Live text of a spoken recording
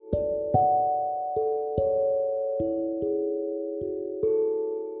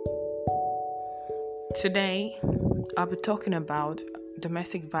Today, I'll be talking about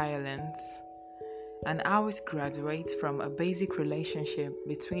domestic violence and how it graduates from a basic relationship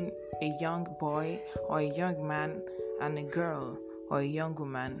between a young boy or a young man and a girl or a young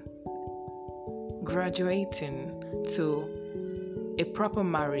woman, graduating to a proper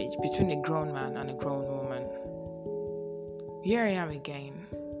marriage between a grown man and a grown woman. Here I am again.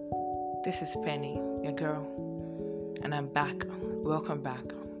 This is Penny, your girl, and I'm back. Welcome back.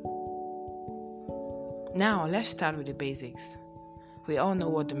 Now, let's start with the basics. We all know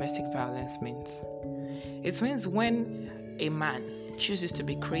what domestic violence means. It means when a man chooses to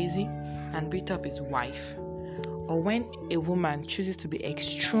be crazy and beat up his wife, or when a woman chooses to be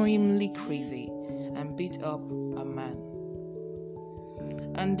extremely crazy and beat up a man.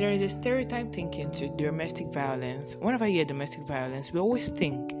 And there is a stereotype thinking to domestic violence. Whenever you hear domestic violence, we always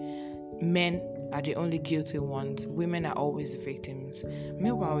think men are the only guilty ones, women are always the victims.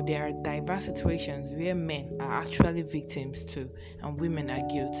 Meanwhile, there are diverse situations where men are actually victims too, and women are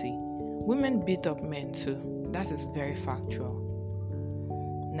guilty. Women beat up men too. That is very factual.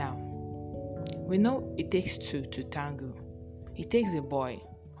 Now, we know it takes two to tango. It takes a boy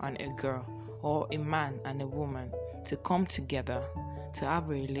and a girl, or a man and a woman, to come together to have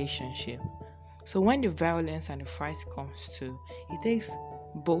a relationship. So when the violence and the fight comes to, it takes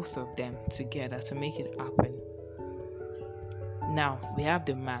both of them together to make it happen. Now, we have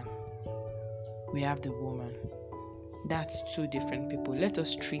the man, we have the woman. That's two different people. Let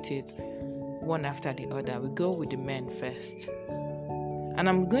us treat it one after the other. We go with the men first. And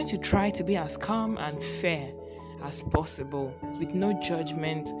I'm going to try to be as calm and fair as possible, with no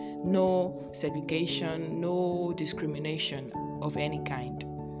judgment, no segregation, no discrimination of any kind.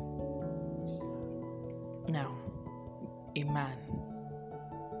 Now, a man.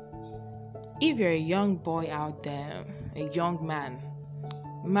 If you're a young boy out there, a young man,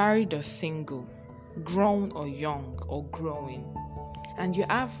 married or single, grown or young or growing, and you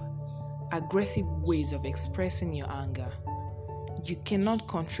have aggressive ways of expressing your anger, you cannot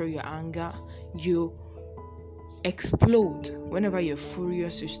control your anger, you explode whenever you're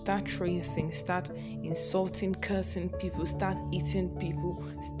furious, you start throwing things, start insulting, cursing people, start eating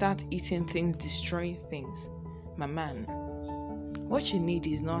things, destroying things. My man, what you need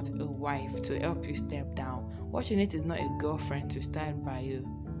is not a wife to help you step down. What you need is not a girlfriend to stand by you.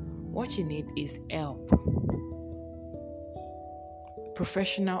 What you need is help.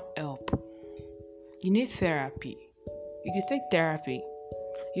 Professional help. You need therapy. You could take therapy.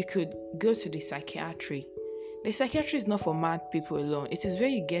 You could go to the psychiatry. The psychiatry is not for mad people alone. It is where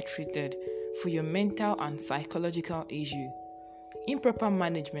you get treated for your mental and psychological issue. Improper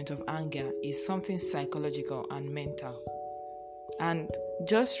management of anger is something psychological and mental. And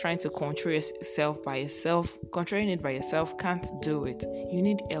just trying to controlling it by yourself can't do it. You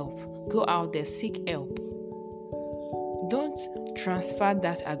need help. Go out there, seek help. Don't transfer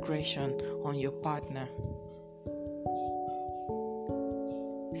that aggression on your partner.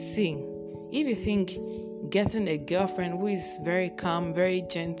 See, if you think getting a girlfriend who is very calm, very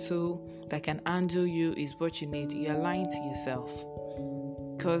gentle, that can handle you is what you need, you're lying to yourself.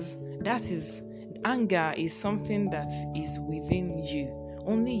 Because anger is something that is within you.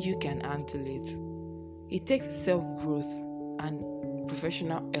 Only you can handle it. It takes self-growth and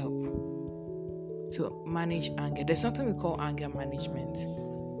professional help to manage anger. There's something we call anger management.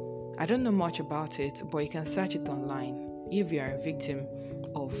 I don't know much about it, but you can search it online if you are a victim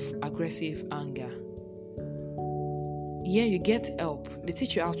of aggressive anger. Yeah, you get help. They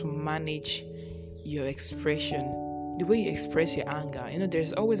teach you how to manage your expression. The way you express your anger,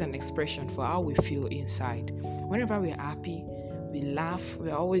 there's always an expression for how we feel inside. Whenever we're happy, we laugh,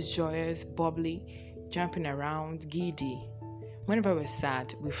 we're always joyous, bubbly, jumping around, giddy. Whenever we're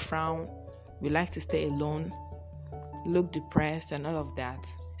sad, we frown, we like to stay alone, look depressed and all of that.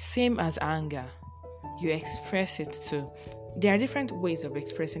 Same as anger. You express it too. There are different ways of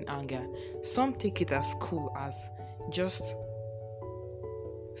expressing anger. Some take it as cool as just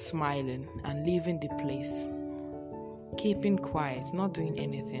smiling and leaving the place, keeping quiet, not doing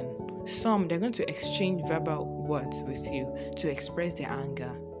anything. Some, they're going to exchange verbal words with you to express their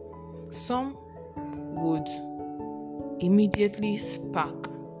anger. Some would immediately spark,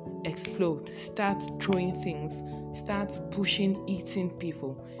 explode, start throwing things, start pushing, eating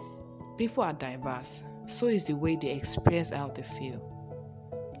people. People are diverse. So is the way they express how they feel.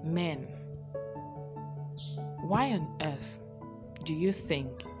 Men, why on earth do you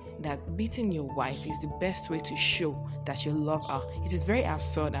think that beating your wife is the best way to show that you love her? It is very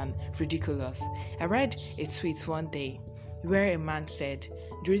absurd and ridiculous. I read a tweet one day where a man said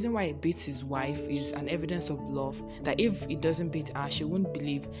the reason why he beats his wife is an evidence of love, that if he doesn't beat her, she won't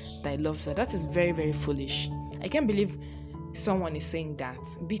believe that he loves her. That is very, very foolish. I can't believe someone is saying that.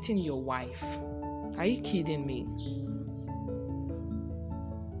 Beating your wife. Are you kidding me?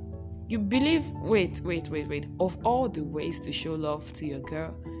 You believe, wait. Of all the ways to show love to your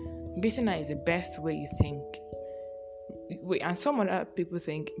girl, beating her is the best way you think. Wait, and some other people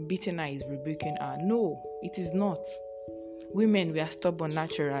think beating her is rebuking her. No, it is not. Women, we are stubborn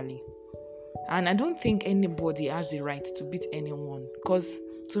naturally. And I don't think anybody has the right to beat anyone. Because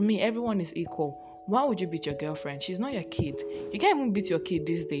to me, everyone is equal. Why would you beat your girlfriend? She's not your kid. You can't even beat your kid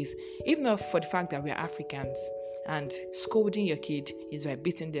these days. If not for the fact that we are Africans. And scolding your kid is by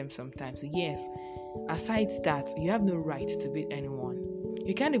beating them sometimes. Yes, aside that, you have no right to beat anyone.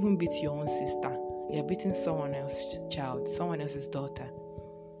 You can't even beat your own sister. You're beating someone else's child, someone else's daughter.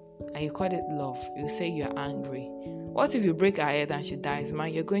 And you call it love. You say you're angry. What if you break her head and she dies?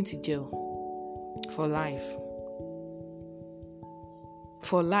 Man, you're going to jail. For life.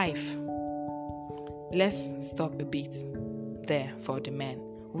 For life. Let's stop a bit there for the men.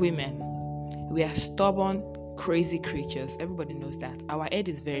 Women, we are stubborn, crazy creatures. Everybody knows that. Our head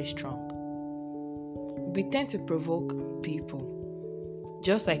is very strong. We tend to provoke people.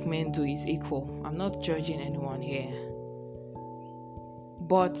 Just like men do, is equal. I'm not judging anyone here.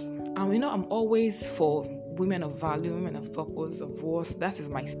 But I'm always for women of value, women of purpose, of worth. That is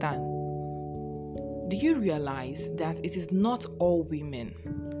my stand. Do you realize that it is not all women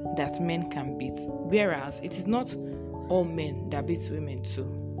that men can beat? Whereas it is not all men that beat women too.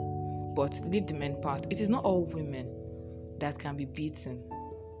 But leave the men part. It is not all women that can be beaten.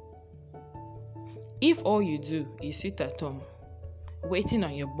 If all you do is sit at home, waiting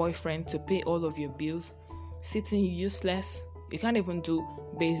on your boyfriend to pay all of your bills, sitting useless, you can't even do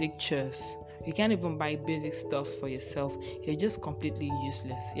basic chores. You can't even buy basic stuff for yourself. You're just completely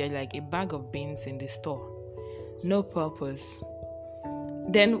useless. You're like a bag of beans in the store. No purpose.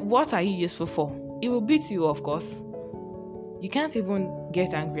 Then what are you useful for? It will beat you, of course. You can't even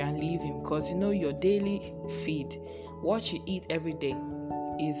get angry and leave him because your daily feed, what you eat every day,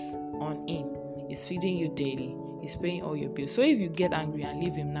 is on him. He's feeding you daily. He's paying all your bills. So if you get angry and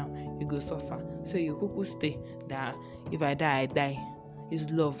leave him now, you go suffer. So you kuku stay that if I die, I die. It's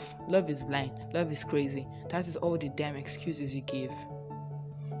love. Love is blind. Love is crazy. That is all the damn excuses you give.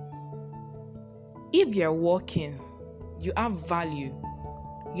 If you're working, you have value.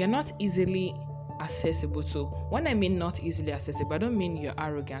 You're not easily accessible to. When I mean not easily accessible, I don't mean you're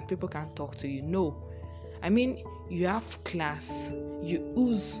arrogant. People can't talk to you. No. I mean you have class. You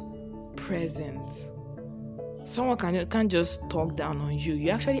ooze presence. Someone can't just talk down on you. You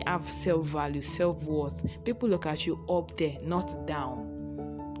actually have self-value, self-worth. People look at you up there, not down.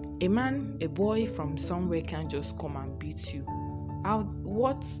 A man, a boy from somewhere can't just come and beat you.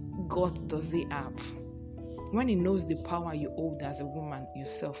 What God does he have? When he knows the power you hold as a woman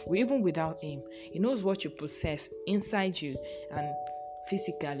yourself, even without him, he knows what you possess inside you and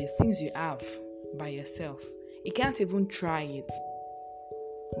physically, things you have by yourself. He can't even try it.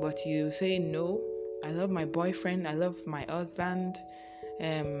 But you say, no, I love my boyfriend, I love my husband.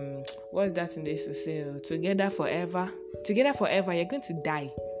 What's that in this to say? Together forever. Together forever, you're going to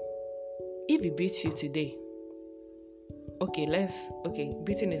die. If he beats you today,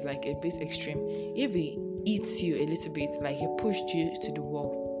 beating is like a bit extreme. If he eats you a little bit, like he pushed you to the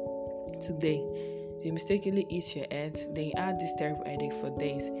wall today, he mistakenly eats your head, then you had this terrible headache for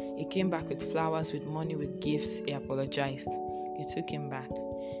days. He came back with flowers, with money, with gifts. He apologized. You took him back.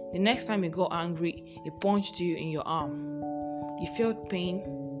 The next time you got angry, he punched you in your arm. You felt pain.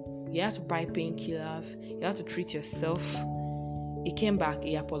 You had to buy painkillers. You had to treat yourself. He came back.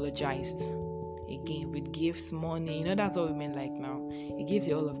 He apologized. Again, with gifts, money. That's what women like now. He gives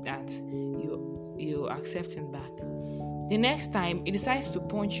you all of that. You accept him back. The next time, he decides to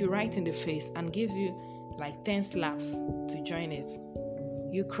punch you right in the face and gives you like 10 slaps to join it.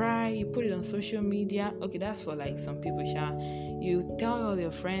 You cry, you put it on social media. Okay, that's for like some people. You tell all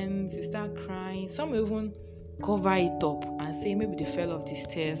your friends, you start crying. Some even cover it up and say maybe they fell off the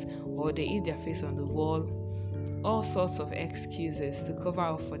stairs or they hit their face on the wall. All sorts of excuses to cover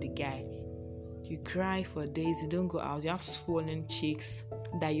up for the guy. You cry for days, you don't go out, you have swollen cheeks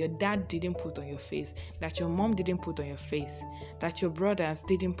that your dad didn't put on your face, that your mom didn't put on your face, that your brothers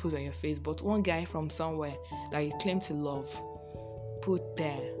didn't put on your face, but one guy from somewhere that you claim to love put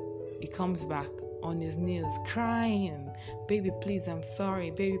there. He comes back on his knees crying, baby please, I'm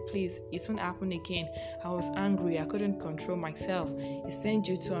sorry, baby please, it won't happen again, I was angry, I couldn't control myself. He sends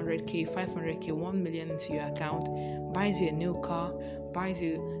you 200k, 500k, 1 million into your account, buys you a new car, buys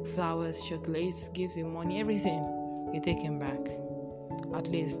you flowers, chocolates, gives you money, everything. you take him back. At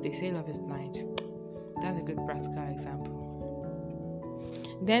least they say love is blind. That's a good practical example.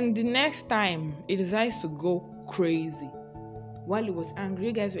 Then the next time he decides to go crazy. While he was angry,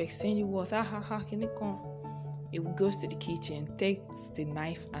 you guys were exchanging words. Can you come? He goes to the kitchen, takes the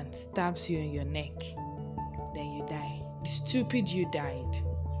knife and stabs you in your neck. Then you die. The stupid you died.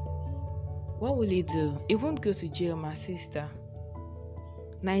 What will he do? He won't go to jail, my sister.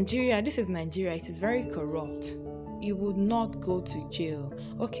 Nigeria, this is Nigeria. It is very corrupt. He would not go to jail.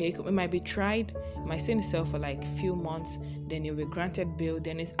 Okay, it might be tried. He might stay in cell for like a few months. Then he'll be granted bail.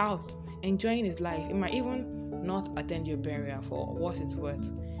 Then he's out, enjoying his life. He might even not attend your burial for what it's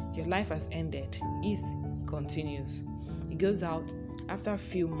worth. Your life has ended. His continues. He goes out after a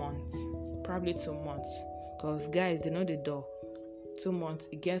few months, probably 2 months. Because guys, they know the door. 2 months,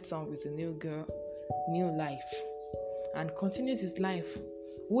 he gets on with a new girl, new life, and continues his life.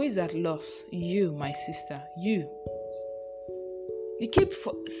 Who is at loss? You, my sister, you. You keep,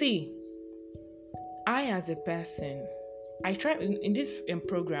 see, I as a person, I try, in this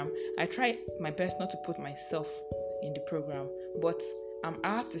program, I try my best not to put myself in the program, but I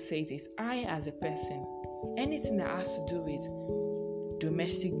have to say this, I as a person, anything that has to do with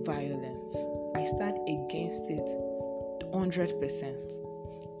domestic violence, I stand against it 100%.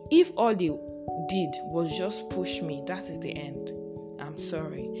 If all they did was just push me, that is the end. I'm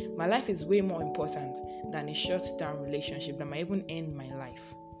sorry. My life is way more important than a short-term relationship that might even end my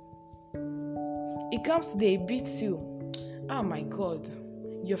life. It comes to they beats you. Oh my God.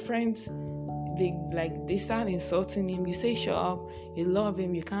 Your friends, they start insulting him. You say shut up. You love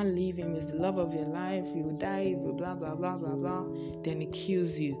him. You can't leave him. He's the love of your life. You will die. Blah blah blah blah blah. Then he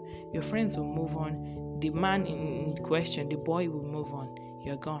kills you. Your friends will move on. The man in question, the boy, will move on.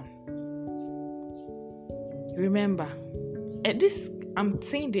 You're gone. Remember, I'm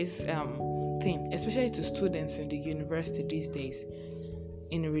saying this thing, especially to students in the university these days,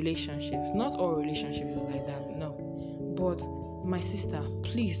 in relationships. Not all relationships is like that, no. But my sister,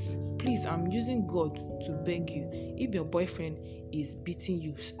 please, I'm using God to beg you. If your boyfriend is beating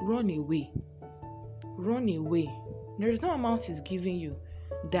you, run away. Run away. There is no amount he's giving you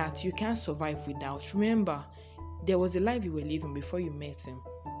that you can't survive without. Remember, there was a life you were living before you met him.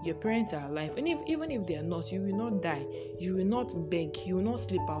 Your parents are alive, and even if they are not, you will not die. You will not beg. You will not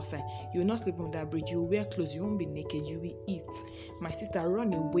sleep outside. You will not sleep on that bridge. You will wear clothes. You won't be naked. You will eat. My sister,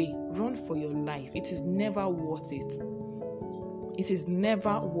 run away. Run for your life. It is never worth it. It is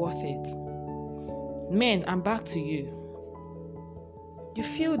never worth it. Men, I'm back to you. You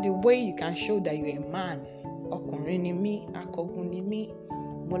feel the way you can show that you're a man. Ọkùnrin ni mí, akọgun ni mí.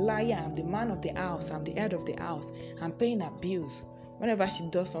 Molaya, I'm the man of the house. I'm the head of the house. I'm paying her bills. Whenever she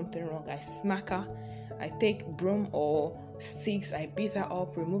does something wrong, I smack her. I take broom or sticks, I beat her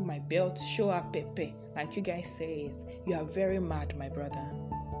up, remove my belt, show her pepe. Like you guys say it. You are very mad, my brother.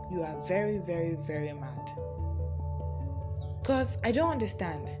 You are very, very, very mad. Because I don't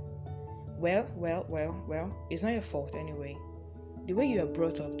understand. Well, it's not your fault anyway. The way you are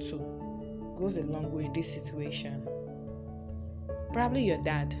brought up too goes a long way in this situation. Probably your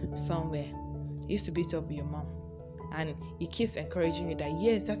dad somewhere used to beat up your mom. And he keeps encouraging you that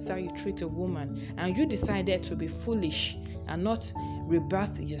yes, that's how you treat a woman, and you decided to be foolish and not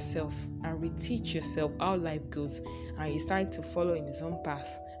rebirth yourself and reteach yourself how life goes, and you decide to follow in his own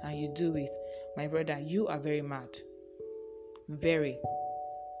path and you do it. My brother, you are very mad. Very.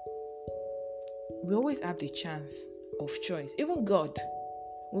 We always have the chance of choice. Even God,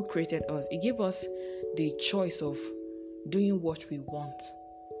 who created us, he gave us the choice of doing what we want.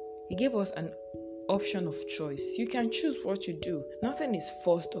 He gave us an option of choice. You can choose what you do. Nothing is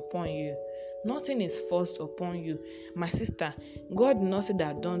forced upon you. Nothing is forced upon you. My sister, God did not say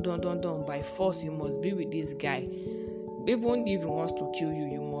that don't by force you must be with this guy. Even if he wants to kill you,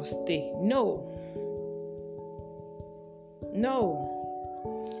 you must stay. No.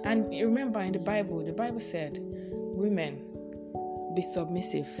 And you remember in the Bible said, women, be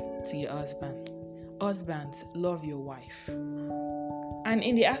submissive to your husband. Husbands, love your wife. And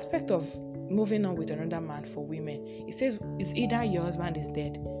in the aspect of moving on with another man for women, it says it's either your husband is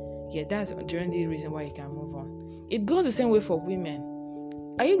dead. Yeah, that's the only reason why you can move on. It goes the same way for women.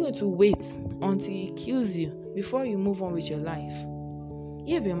 Are you going to wait until he kills you before you move on with your life?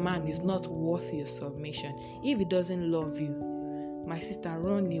 If a man is not worth your submission, if he doesn't love you, my sister,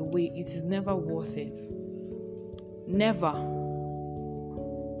 run away. It is never worth it. Never.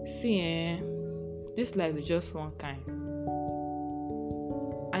 See, this life is just one kind.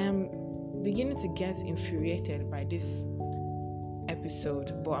 I am beginning to get infuriated by this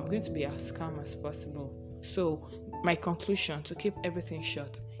episode, but I'm going to be as calm as possible. So, my conclusion, to keep everything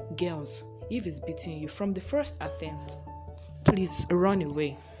short, girls, If he's beating you from the first attempt, please run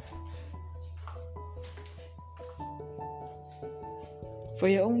away. For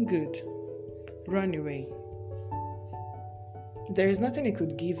your own good, run away. There is nothing he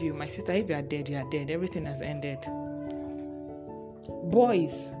could give you. My sister, if you are dead, you are dead. Everything has ended.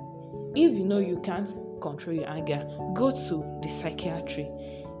 Boys, if you know you can't control your anger, go to the psychiatry.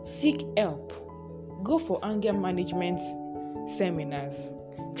 Seek help. Go for anger management seminars.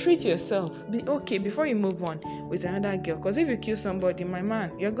 Treat yourself. Be okay before you move on with another girl. Because if you kill somebody, my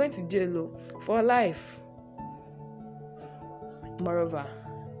man, you're going to jail for life. Moreover,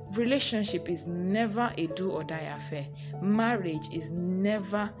 relationship is never a do or die affair. Marriage is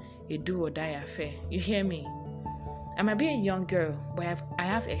never a do or die affair. You hear me? I might be a young girl, but I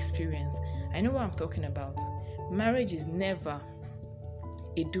have experience. I know what I'm talking about. Marriage is never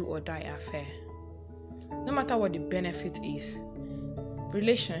a do or die affair. No matter what the benefit is,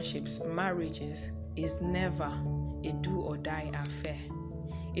 relationships, marriages is never a do or die affair.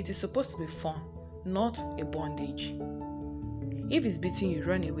 It is supposed to be fun, not a bondage. If he's beating you,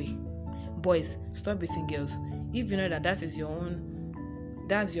 run away. Boys, stop beating girls. If you know that's your own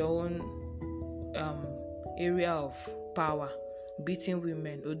area of power, beating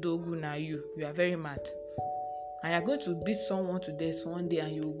women, odogu na you are very mad. And you're going to beat someone to death one day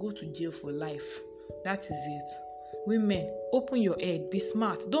and you will go to jail for life. That is it. Women, open your head, be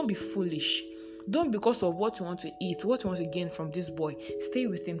smart, don't be foolish. Don't because of what you want to eat, what you want to gain from this boy, stay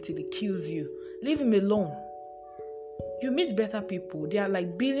with him till he kills you. Leave him alone. You meet better people. There are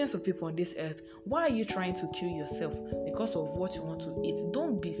like billions of people on this earth. Why are you trying to kill yourself because of what you want to eat?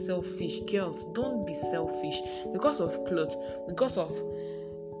 Don't be selfish, girls. Don't be selfish because of clothes, because of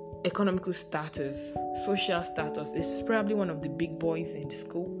economical status, social status. It's probably one of the big boys in the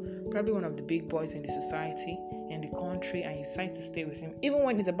school, probably one of the big boys in the society, in the country, and you decide to stay with him, even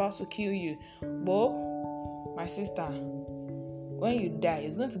when he's about to kill you. But my sister, when you die,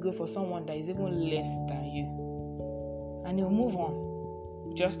 it's going to go for someone that is even less than you. And you'll move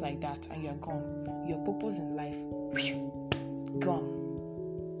on just like that, and you're gone. Your purpose in life,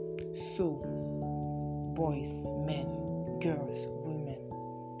 gone. So, boys, men, girls, women,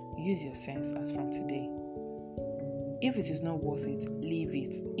 use your sense as from today. If it is not worth it, leave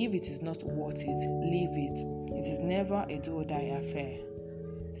it. If it is not worth it, leave it. It is never a do or die affair.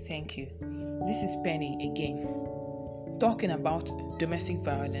 Thank you. This is Penny again, talking about domestic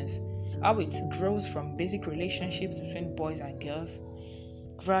violence. How it grows from basic relationships between boys and girls,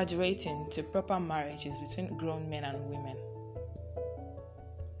 graduating to proper marriages between grown men and women.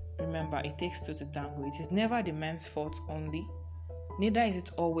 Remember, it takes two to tango. It is never the man's fault only, neither is it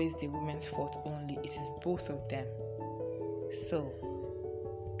always the woman's fault only. It is both of them. So,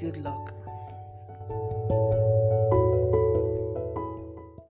 good luck.